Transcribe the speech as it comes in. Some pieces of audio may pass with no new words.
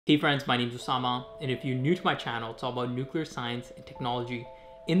Hey friends, my name is Osama, and if you're new to my channel, it's all about nuclear science and technology.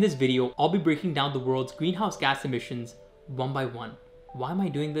 In this video, I'll be breaking down the world's greenhouse gas emissions one by one. Why am I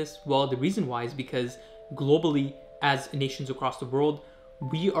doing this? Well, the reason why is because globally, as nations across the world,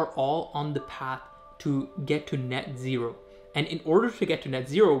 we are all on the path to get to net zero. And in order to get to net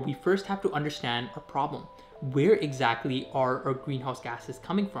zero, we first have to understand our problem. Where exactly are our greenhouse gases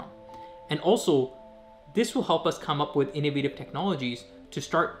coming from? And also, this will help us come up with innovative technologies to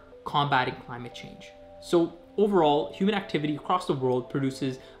start combating climate change. So overall, human activity across the world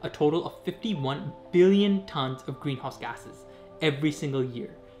produces a total of 51 billion tons of greenhouse gases every single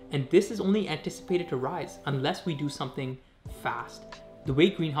year. And this is only anticipated to rise unless we do something fast. The way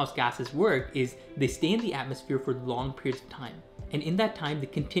greenhouse gases work is they stay in the atmosphere for long periods of time. And in that time, they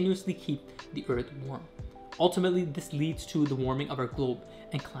continuously keep the earth warm. Ultimately, this leads to the warming of our globe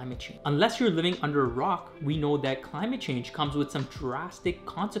and climate change. Unless you're living under a rock, we know that climate change comes with some drastic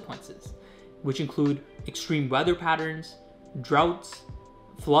consequences, which include extreme weather patterns, droughts,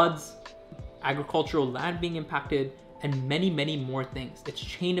 floods, agricultural land being impacted, and many, many more things. It's a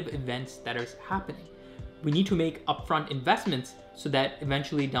chain of events that is happening. We need to make upfront investments so that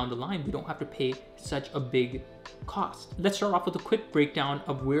eventually down the line, we don't have to pay such a big cost. Let's start off with a quick breakdown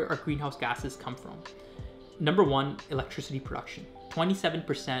of where our greenhouse gases come from. Number one, electricity production.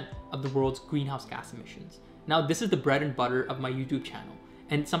 27% of the world's greenhouse gas emissions. Now, this is the bread and butter of my YouTube channel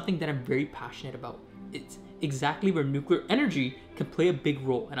and something that I'm very passionate about. It's exactly where nuclear energy can play a big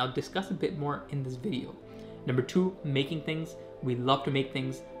role, and I'll discuss a bit more in this video. Number two, making things. We love to make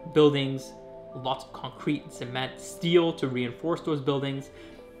things, buildings, lots of concrete, cement, steel to reinforce those buildings.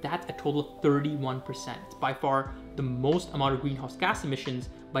 That's a total of 31%. It's by far the most amount of greenhouse gas emissions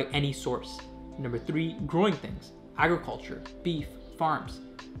by any source. Number three, growing things, agriculture, beef, farms.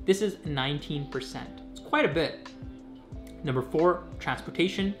 This is 19%. It's quite a bit. Number four,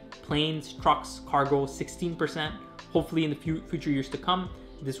 transportation, planes, trucks, cargo, 16%. Hopefully in the future years to come,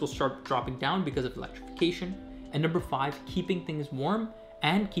 this will start dropping down because of electrification. And number five, keeping things warm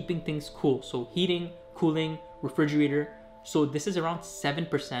and keeping things cool. So heating, cooling, refrigerator. So this is around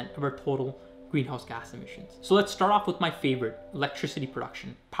 7% of our total greenhouse gas emissions. So let's start off with my favorite, electricity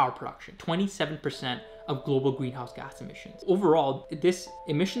production, power production, 27% of global greenhouse gas emissions. Overall, this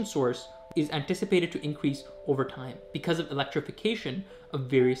emission source is anticipated to increase over time because of electrification of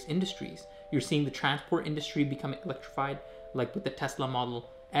various industries. You're seeing the transport industry becoming electrified, like with the Tesla Model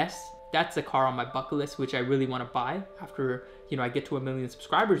S. That's a car on my bucket list, which I really want to buy after, I get to 1 million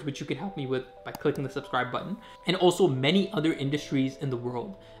subscribers, which you can help me with by clicking the subscribe button. And also many other industries in the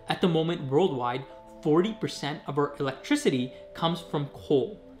world. At the moment, worldwide, 40% of our electricity comes from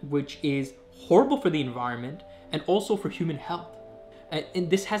coal, which is horrible for the environment and also for human health. And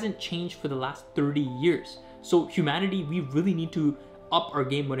this hasn't changed for the last 30 years. So humanity, we really need to up our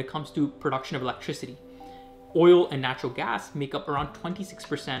game when it comes to production of electricity. Oil and natural gas make up around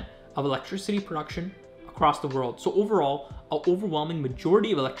 26% of electricity production across the world. So overall, an overwhelming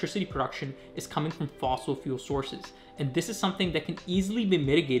majority of electricity production is coming from fossil fuel sources. And this is something that can easily be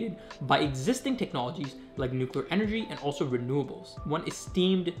mitigated by existing technologies like nuclear energy and also renewables. One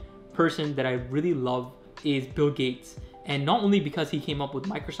esteemed person that I really love is Bill Gates. And not only because he came up with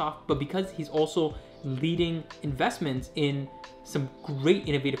Microsoft, but because he's also leading investments in some great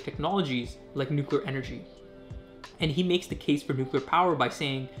innovative technologies like nuclear energy. And he makes the case for nuclear power by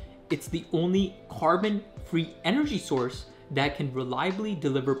saying it's the only carbon-free energy source that can reliably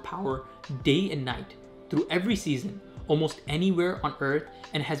deliver power day and night through every season, almost anywhere on Earth,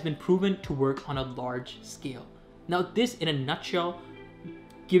 and has been proven to work on a large scale. Now, this in a nutshell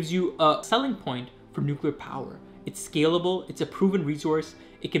gives you a selling point for nuclear power. It's scalable, it's a proven resource,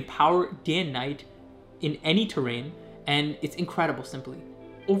 it can power day and night in any terrain, and it's incredible simply.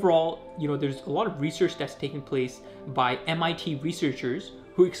 Overall, there's a lot of research that's taken place by MIT researchers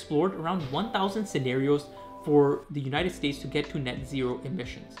who explored around 1,000 scenarios for the United States to get to net zero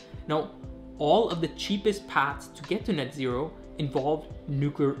emissions. Now, all of the cheapest paths to get to net zero involved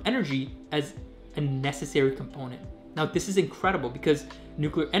nuclear energy as a necessary component. Now, this is incredible because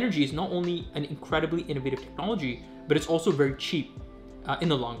nuclear energy is not only an incredibly innovative technology, but it's also very cheap in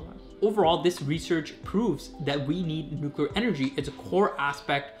the long run. Overall, this research proves that we need nuclear energy as a core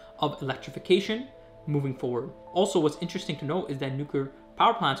aspect of electrification moving forward. Also, what's interesting to note is that nuclear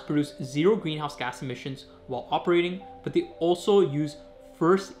power plants produce zero greenhouse gas emissions while operating, but they also use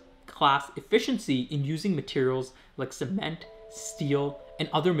first-class efficiency in using materials like cement, steel, and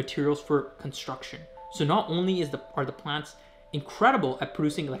other materials for construction. So not only are the plants incredible at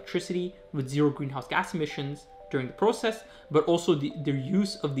producing electricity with zero greenhouse gas emissions during the process, but also their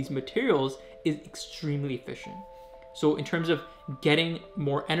use of these materials is extremely efficient. So in terms of getting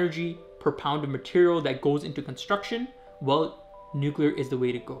more energy per pound of material that goes into construction, well, nuclear is the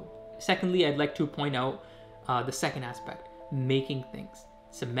way to go. Secondly, I'd like to point out the second aspect, making things.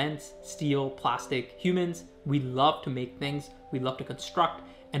 Cements, steel, plastic, humans, we love to make things, we love to construct.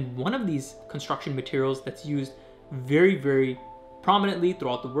 And one of these construction materials that's used very, very prominently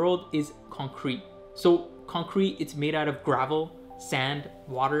throughout the world is concrete. So concrete, it's made out of gravel, sand,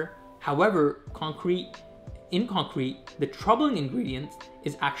 water. However, in concrete, the troubling ingredient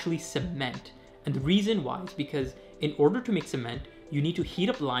is actually cement. And the reason why is because in order to make cement, you need to heat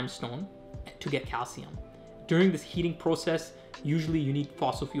up limestone to get calcium. During this heating process, usually you need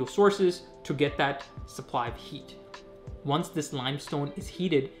fossil fuel sources to get that supply of heat. Once this limestone is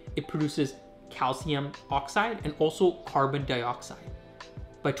heated, it produces calcium oxide and also carbon dioxide.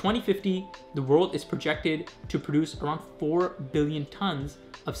 By 2050, the world is projected to produce around 4 billion tons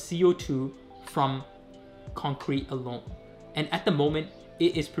of CO2 from concrete alone. And at the moment,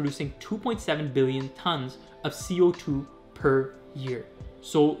 it is producing 2.7 billion tons of CO2 per year.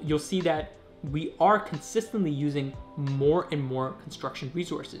 So you'll see that we are consistently using more and more construction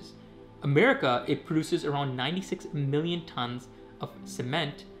resources. America, it produces around 96 million tons of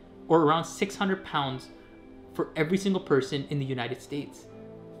cement, or around 600 pounds for every single person in the United States.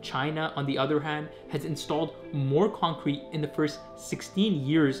 China, on the other hand, has installed more concrete in the first 16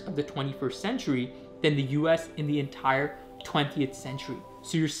 years of the 21st century than the US in the entire 20th century.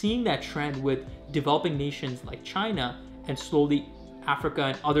 So you're seeing that trend with developing nations like China and slowly Africa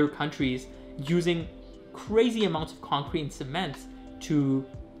and other countries using crazy amounts of concrete and cement to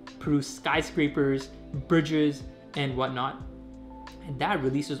produce skyscrapers, bridges, and whatnot. And that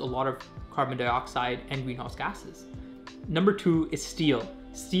releases a lot of carbon dioxide and greenhouse gases. Number 2 is steel.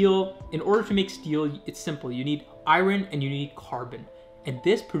 Steel, in order to make steel, it's simple. You need iron and you need carbon. And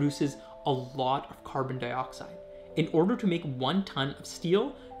this produces a lot of carbon dioxide. In order to make 1 ton of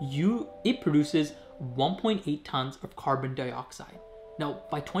steel, it produces 1.8 tons of carbon dioxide. Now,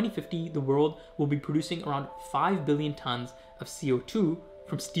 by 2050, the world will be producing around 5 billion tons of CO2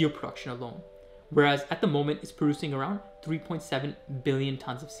 from steel production alone, whereas at the moment it's producing around 3.7 billion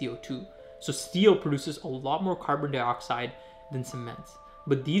tons of CO2. So steel produces a lot more carbon dioxide than cement,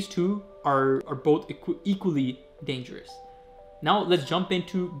 but these two are both equally dangerous. Now let's jump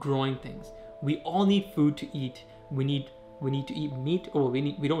into growing things. We all need food to eat. We need to eat meat, or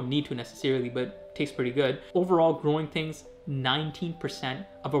we don't need to necessarily, but it tastes pretty good. Overall, growing things, 19%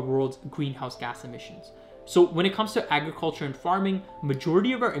 of our world's greenhouse gas emissions. So when it comes to agriculture and farming,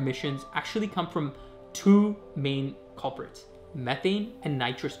 majority of our emissions actually come from 2 main culprits, methane and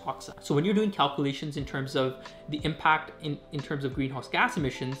nitrous oxide. So when you're doing calculations in terms of the impact in terms of greenhouse gas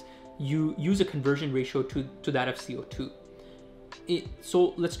emissions, you use a conversion ratio to that of CO2.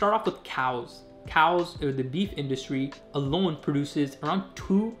 So let's start off with cows. Cows, or the beef industry alone, produces around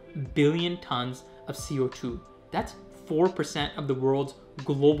 2 billion tons of CO2. That's 4% of the world's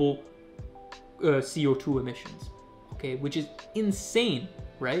global CO2 emissions, okay, which is insane,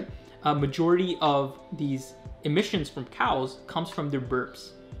 right? A majority of these emissions from cows comes from their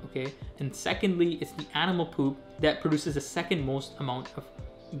burps, okay? And secondly, it's the animal poop that produces the second most amount of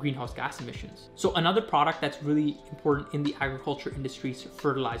greenhouse gas emissions. So another product that's really important in the agriculture industry is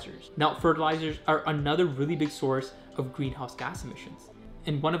fertilizers. Now, fertilizers are another really big source of greenhouse gas emissions.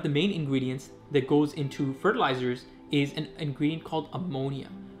 And one of the main ingredients that goes into fertilizers is an ingredient called ammonia.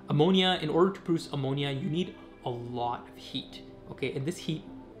 Ammonia, in order to produce ammonia, you need a lot of heat, okay? And this heat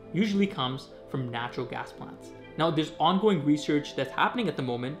usually comes from natural gas plants. Now, there's ongoing research that's happening at the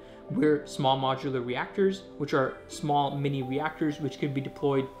moment where small modular reactors, which are small mini reactors which can be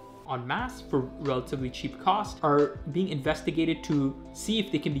deployed en masse for relatively cheap cost, are being investigated to see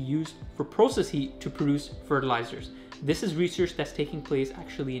if they can be used for process heat to produce fertilizers. This is research that's taking place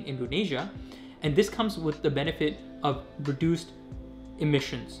actually in Indonesia, and this comes with the benefit of reduced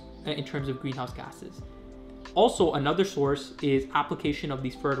emissions in terms of greenhouse gases. Also, another source is application of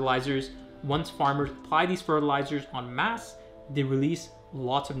these fertilizers. Once farmers apply these fertilizers en masse, they release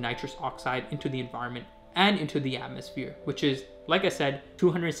lots of nitrous oxide into the environment and into the atmosphere, which is, like I said,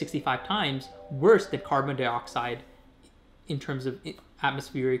 265 times worse than carbon dioxide in terms of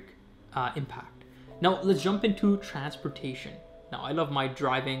atmospheric impact. Now let's jump into transportation. Now, I love my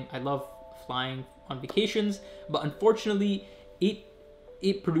driving, I love flying on vacations, but unfortunately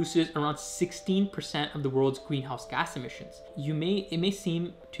it produces around 16% of the world's greenhouse gas emissions. It may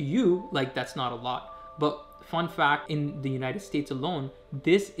seem to you like that's not a lot, but fun fact, in the United States alone,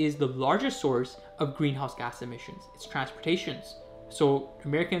 this is the largest source of greenhouse gas emissions. It's transportations. So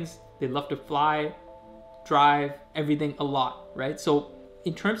Americans, they love to fly, drive, everything a lot, right? So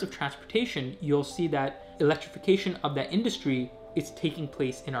in terms of transportation, you'll see that electrification of that industry is taking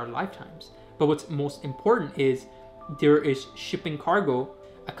place in our lifetimes. But what's most important is there is shipping cargo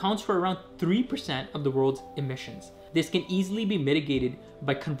accounts for around 3% of the world's emissions. This can easily be mitigated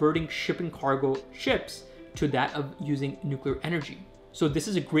by converting shipping cargo ships to that of using nuclear energy. So this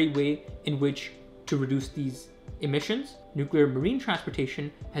is a great way in which to reduce these emissions. Nuclear marine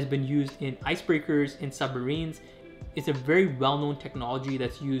transportation has been used in icebreakers, in submarines. It's a very well-known technology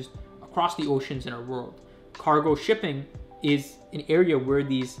that's used across the oceans in our world. Cargo shipping is an area where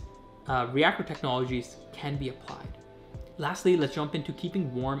these reactor technologies can be applied. Lastly, let's jump into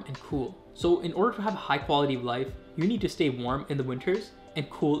keeping warm and cool. So in order to have a high quality of life, you need to stay warm in the winters and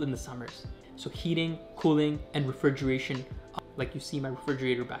cool in the summers. So heating, cooling, and refrigeration, like you see my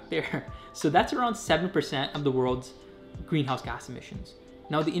refrigerator back there. So that's around 7% of the world's greenhouse gas emissions.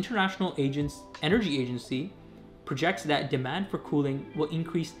 Now the International Energy Agency projects that demand for cooling will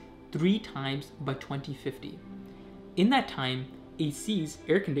increase 3 times by 2050. In that time, ACs,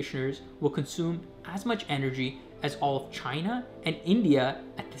 air conditioners, will consume as much energy as all of China and India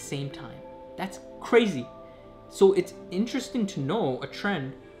at the same time. That's crazy. So it's interesting to know a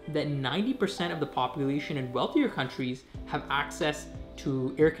trend that 90% of the population in wealthier countries have access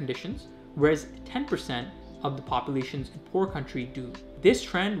to air conditions, whereas 10% of the populations in poor countries do. This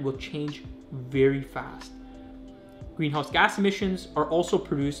trend will change very fast. Greenhouse gas emissions are also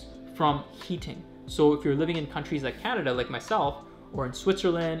produced from heating. So if you're living in countries like Canada, like myself, or in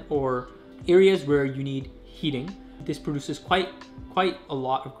Switzerland, or areas where you need heating, this produces quite a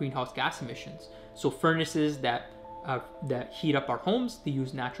lot of greenhouse gas emissions. So furnaces that heat up our homes, they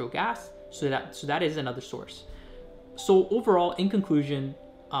use natural gas, so that is another source. So overall, in conclusion,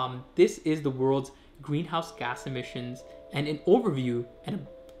 this is the world's greenhouse gas emissions and an overview and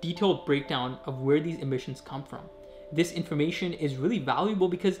a detailed breakdown of where these emissions come from. This information is really valuable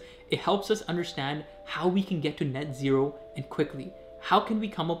because it helps us understand how we can get to net zero and quickly. How can we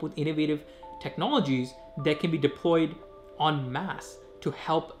come up with innovative technologies that can be deployed en masse to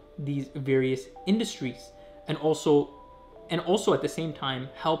help these various industries and also at the same time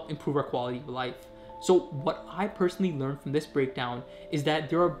help improve our quality of life. So what I personally learned from this breakdown is that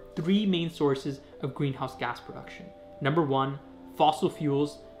there are 3 main sources of greenhouse gas production. Number 1, fossil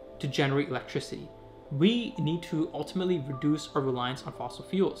fuels to generate electricity. We need to ultimately reduce our reliance on fossil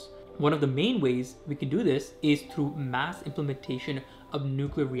fuels. One of the main ways we can do this is through mass implementation of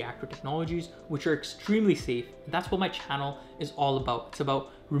nuclear reactor technologies, which are extremely safe. And that's what my channel is all about. It's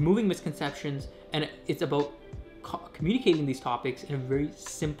about removing misconceptions, and it's about communicating these topics in a very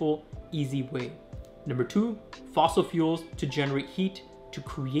simple, easy way. Number 2, fossil fuels to generate heat to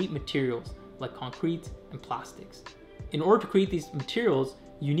create materials like concrete and plastics. In order to create these materials,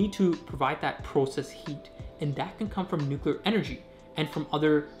 you need to provide that process heat, and that can come from nuclear energy and from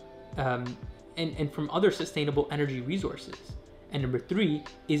other sustainable energy resources. And number 3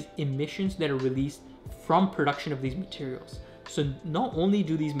 is emissions that are released from production of these materials. So not only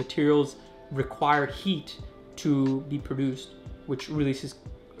do these materials require heat to be produced, which releases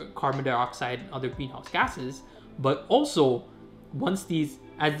carbon dioxide and other greenhouse gases, but also as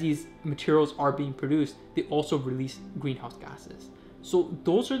these materials are being produced, they also release greenhouse gases. So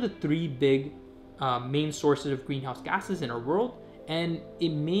those are the 3 big main sources of greenhouse gases in our world, and it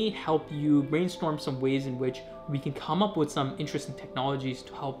may help you brainstorm some ways in which we can come up with some interesting technologies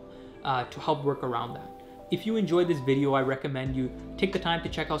to help work around that. If you enjoyed this video, I recommend you take the time to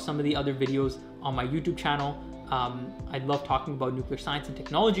check out some of the other videos on my YouTube channel. I love talking about nuclear science and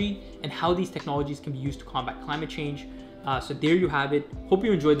technology and how these technologies can be used to combat climate change. So there you have it. Hope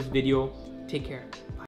you enjoyed this video. Take care.